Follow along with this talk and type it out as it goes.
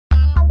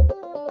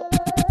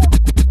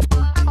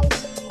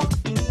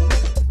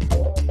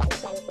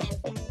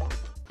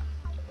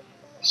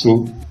So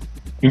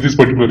in this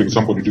particular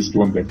example, it is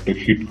given that the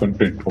heat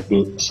content of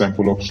the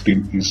sample of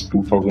steam is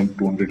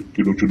 2200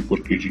 kilojoule per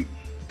kg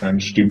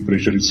and steam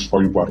pressure is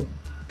 5 bar,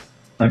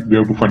 and we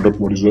have to find out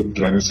what is the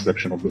dryness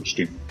fraction of the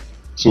steam.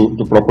 So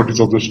the properties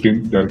of the steam,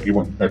 they are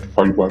given at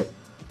 5 bar.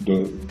 The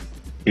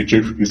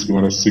HF is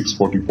given as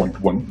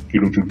 640.1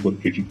 kilojoule per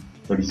kg,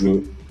 that is the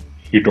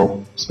heat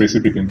of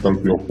specific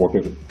enthalpy of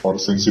water or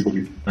sensible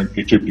heat, and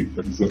HFT,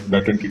 that is the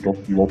latent heat of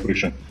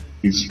evaporation,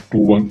 is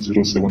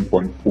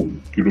 2107.4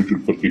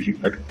 kilojoule per kg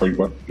at 5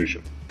 bar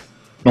pressure.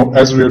 Now,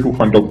 as we have to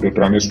find out the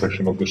dryness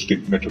fraction of the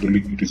steam,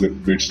 naturally it is a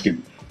wet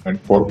steam, and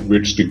for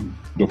wet steam,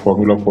 the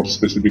formula for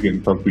specific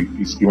enthalpy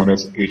is given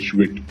as H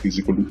wet is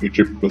equal to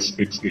HF plus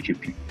X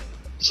HFT.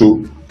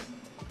 So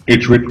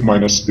H wet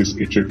minus this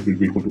HF will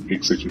be equal to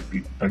X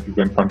HFT, and you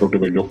can find out the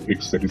value of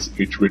X, that is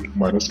H wet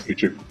minus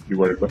HF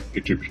divided by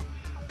HFT,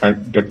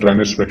 and the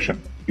dryness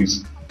fraction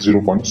is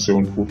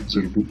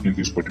 0.7402 in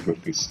this particular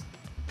case.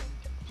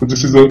 So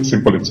this is a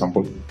simple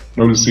example.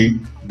 Now we'll see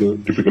the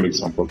typical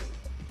example.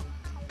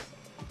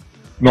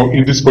 Now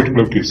in this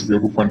particular case, we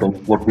have to find out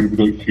what will be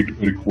the heat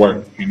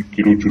required in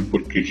kilojoule per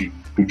kg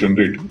to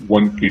generate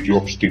 1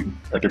 kg of steam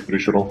at a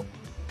pressure of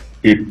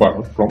 8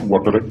 bar from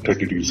water at 30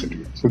 degrees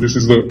centigrade. So this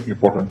is the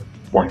important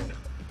point.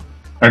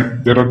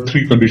 And there are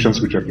 3 conditions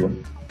which are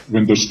given.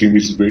 When the steam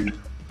is wet,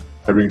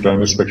 having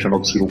dryness fraction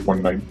of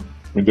 0.9,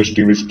 when the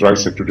steam is dry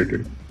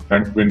saturated,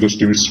 and when the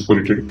steam is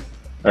superheated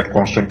at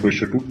constant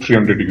pressure to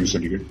 300 degrees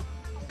centigrade.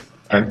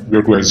 And we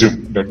have to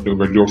assume that the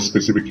value of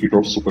specific heat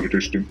of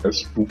superheated steam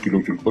as 2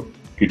 kilojoule per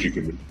kg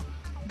Kelvin.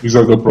 These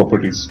are the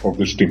properties of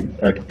the steam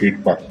at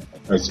 8 bar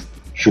as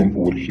shown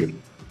over here.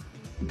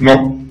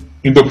 Now,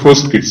 in the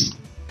first case,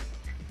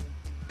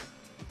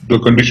 the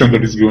condition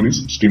that is given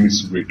is steam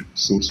is wet.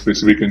 So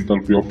specific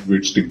enthalpy of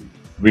wet steam,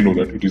 we know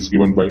that it is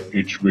given by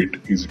H wet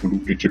is equal to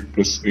HF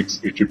plus X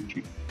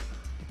HFT.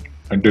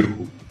 And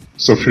therefore,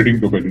 substituting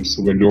the values,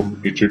 so value of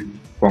HF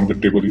from the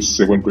table is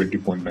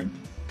 720.9.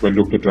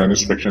 Value of the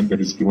dryness fraction that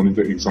is given in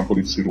the example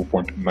is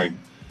 0.9.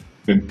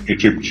 Then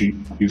HFG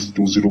is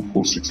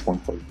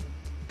 2046.5.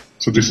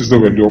 So this is the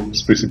value of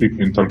specific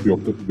enthalpy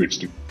of the wet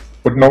steam.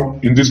 But now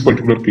in this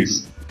particular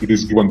case, it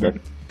is given that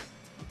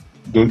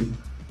the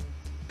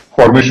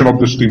formation of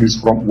the steam is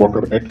from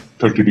water at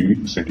 30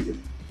 degrees centigrade.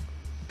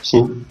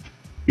 So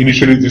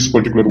initially this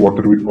particular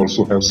water will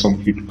also have some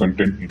heat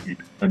content in it,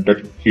 and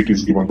that heat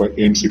is given by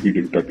mCp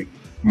delta T.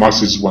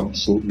 Mass is 1,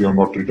 so we have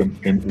not written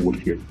m over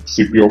here.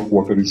 Cp of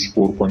water is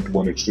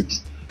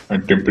 4.186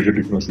 and temperature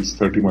difference is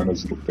 30 minus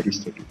 0, that is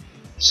 30.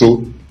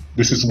 So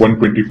this is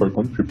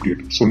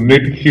 125.58. So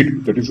net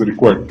heat that is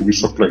required to be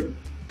supplied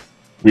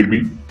will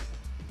be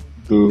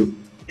the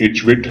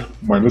H wet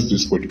minus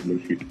this particular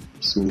heat.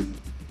 So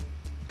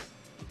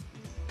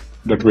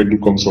that value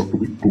comes out to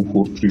be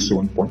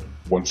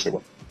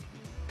 2437.17.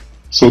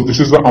 So this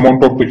is the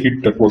amount of the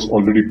heat that was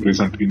already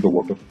present in the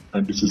water,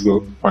 and this is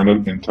the final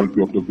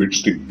enthalpy of the wet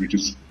steam which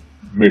is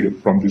made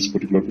from this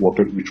particular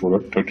water which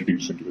was at 30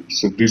 degrees centigrade.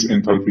 So this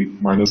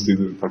enthalpy minus this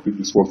enthalpy,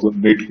 this was the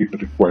net heat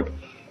required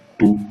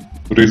to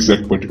raise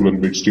that particular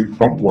wet steam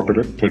from water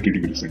at 30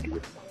 degrees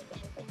centigrade.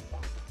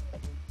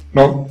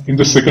 Now in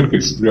the second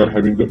case, we are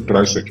having the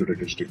dry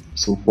saturated steam.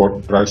 So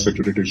for dry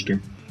saturated steam,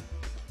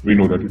 we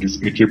know that it is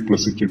HF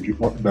plus HFG,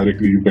 or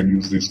directly you can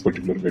use this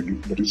particular value,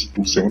 that is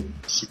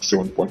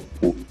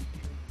 2767.4.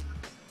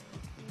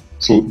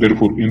 So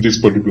therefore in this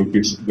particular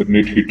case, the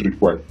net heat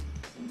required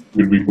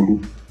will be equal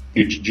to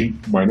Hg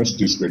minus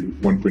this value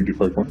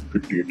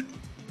 125.58.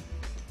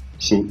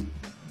 So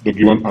the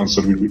given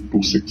answer will be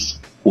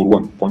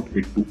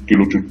 2641.82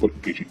 kilojoule per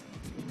kg.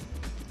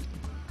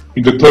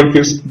 In the third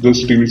case, the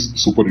steam is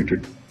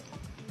superheated.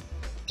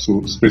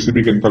 So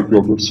specific enthalpy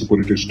of the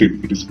superheated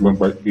steam, it is given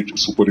by H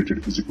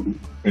superheated is equal to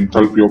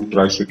enthalpy of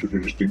dry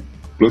saturated steam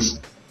plus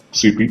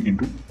Cp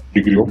into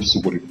degree of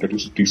superheat, that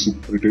is T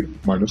superheated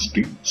minus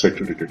T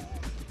saturated.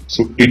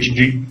 So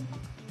Hg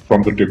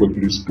from the table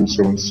it is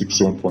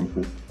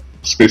 2767.4.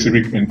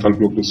 Specific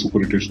enthalpy of the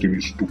superheated steam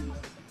is 2.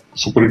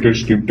 Superheated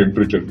steam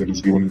temperature that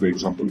is given in the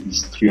example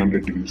is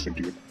 300 degrees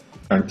centigrade,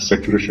 and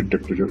saturation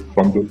temperature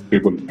from the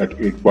table at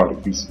 8 bar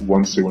is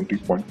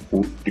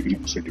 170.4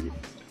 degrees centigrade.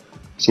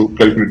 So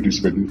calculate this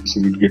value, so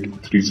we'll get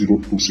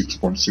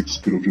 3026.6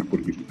 kilojoule per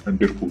kg, and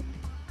therefore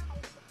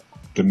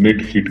the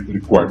net heat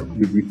required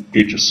will be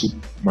H sup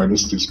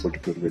minus this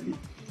particular value,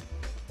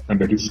 and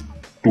that is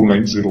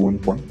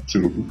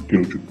 2901.02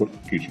 kilojoule per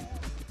kg.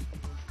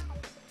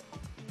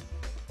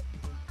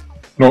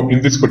 Now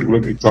in this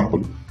particular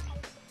example,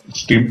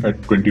 steam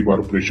at 20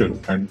 bar pressure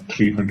and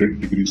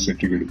 300 degrees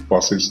centigrade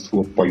passes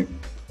through a pipe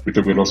with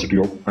a velocity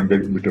of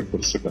 100 meter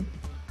per second.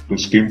 The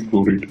steam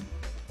flow rate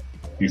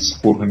is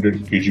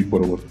 400 kg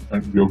per hour,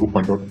 and we have to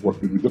find out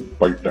what will be the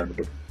pipe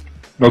diameter.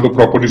 Now the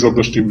properties of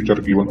the steam which are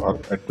given are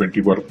at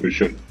 20 bar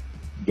pressure,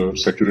 the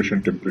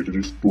saturation temperature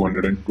is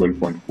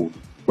 212.4.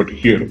 But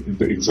here in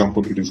the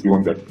example it is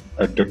given that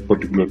at that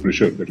particular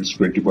pressure, that is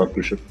 20 bar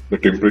pressure, the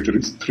temperature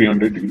is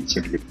 300 degrees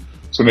centigrade.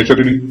 So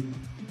naturally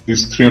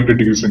this 300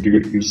 degrees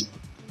centigrade is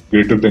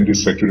greater than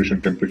this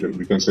saturation temperature,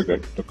 we can say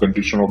that the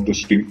condition of the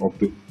steam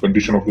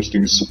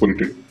is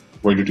superheated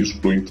while it is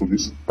flowing through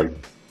this pipe.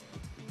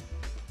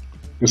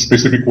 The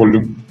specific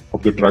volume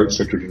of the dry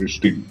saturated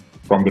steam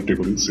from the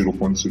table is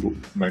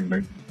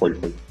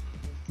 0.09955.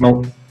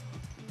 Now,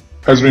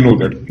 as we know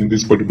that in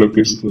this particular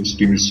case the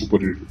steam is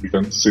superheated, we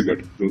can say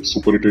that the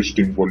superheated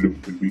steam volume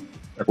will be,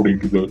 according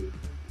to the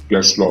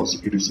gas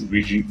laws, it is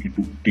Vg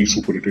into T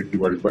superheated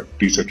divided by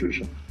T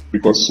saturation,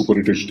 because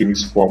superheated steam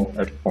is formed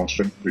at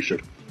constant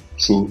pressure.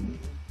 So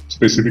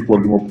specific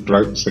volume of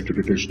dry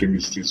saturated steam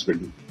is this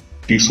value.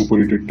 T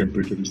superheated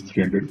temperature is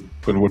 300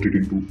 converted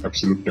into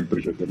absolute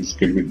temperature, that is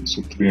Kelvin,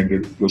 so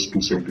 300 plus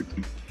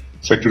 273.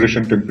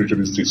 Saturation temperature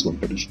is this one,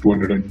 that is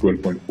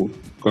 212.4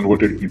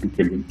 converted into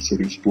Kelvin, so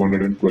it is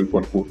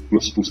 212.4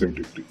 plus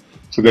 273.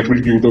 So that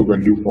will give the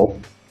value of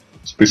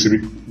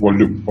specific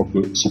volume of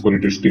the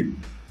superheated steam,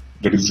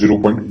 that is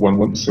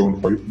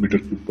 0.1175 meter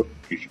cube per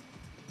kg.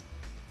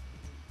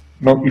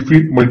 Now if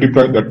we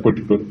multiply that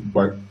particular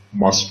by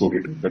mass flow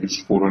rate, that is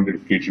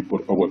 400 kg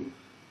per hour,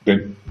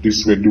 then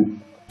this value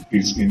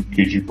is in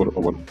kg per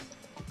hour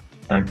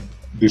and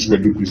this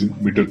value is in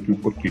meter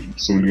cube per kg.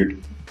 So we get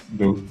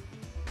the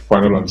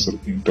final answer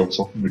in terms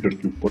of meter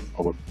cube per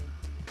hour.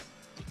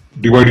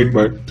 Divide it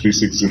by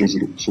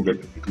 3600 so that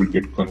it will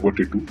get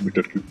converted to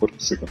meter cube per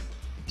second.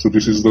 So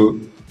this is the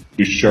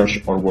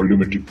discharge or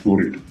volumetric flow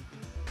rate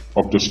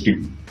of the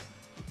steam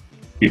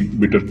in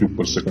meter cube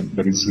per second,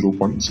 that is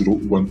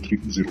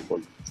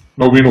 0.01305.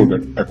 Now we know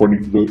that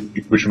according to the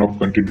equation of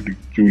continuity,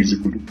 Q is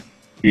equal to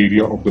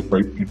area of the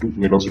pipe into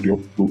velocity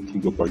of flow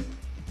through the pipe.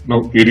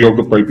 Now area of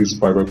the pipe is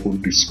pi by 4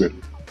 d square.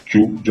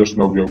 Q just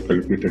now we have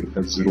calculated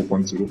as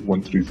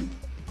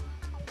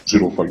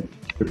 0.01305.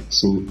 Okay.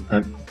 So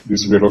and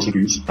this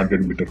velocity is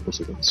 100 meter per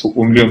second. So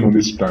only unknown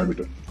is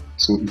diameter.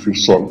 So if you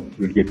solve,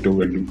 you will get the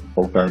value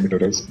of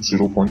diameter as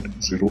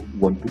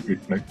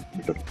 0.01289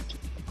 meter.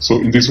 So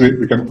in this way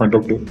we can find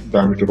out the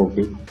diameter of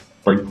the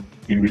pipe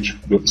in which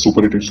the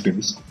superheated steam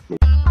is flowing.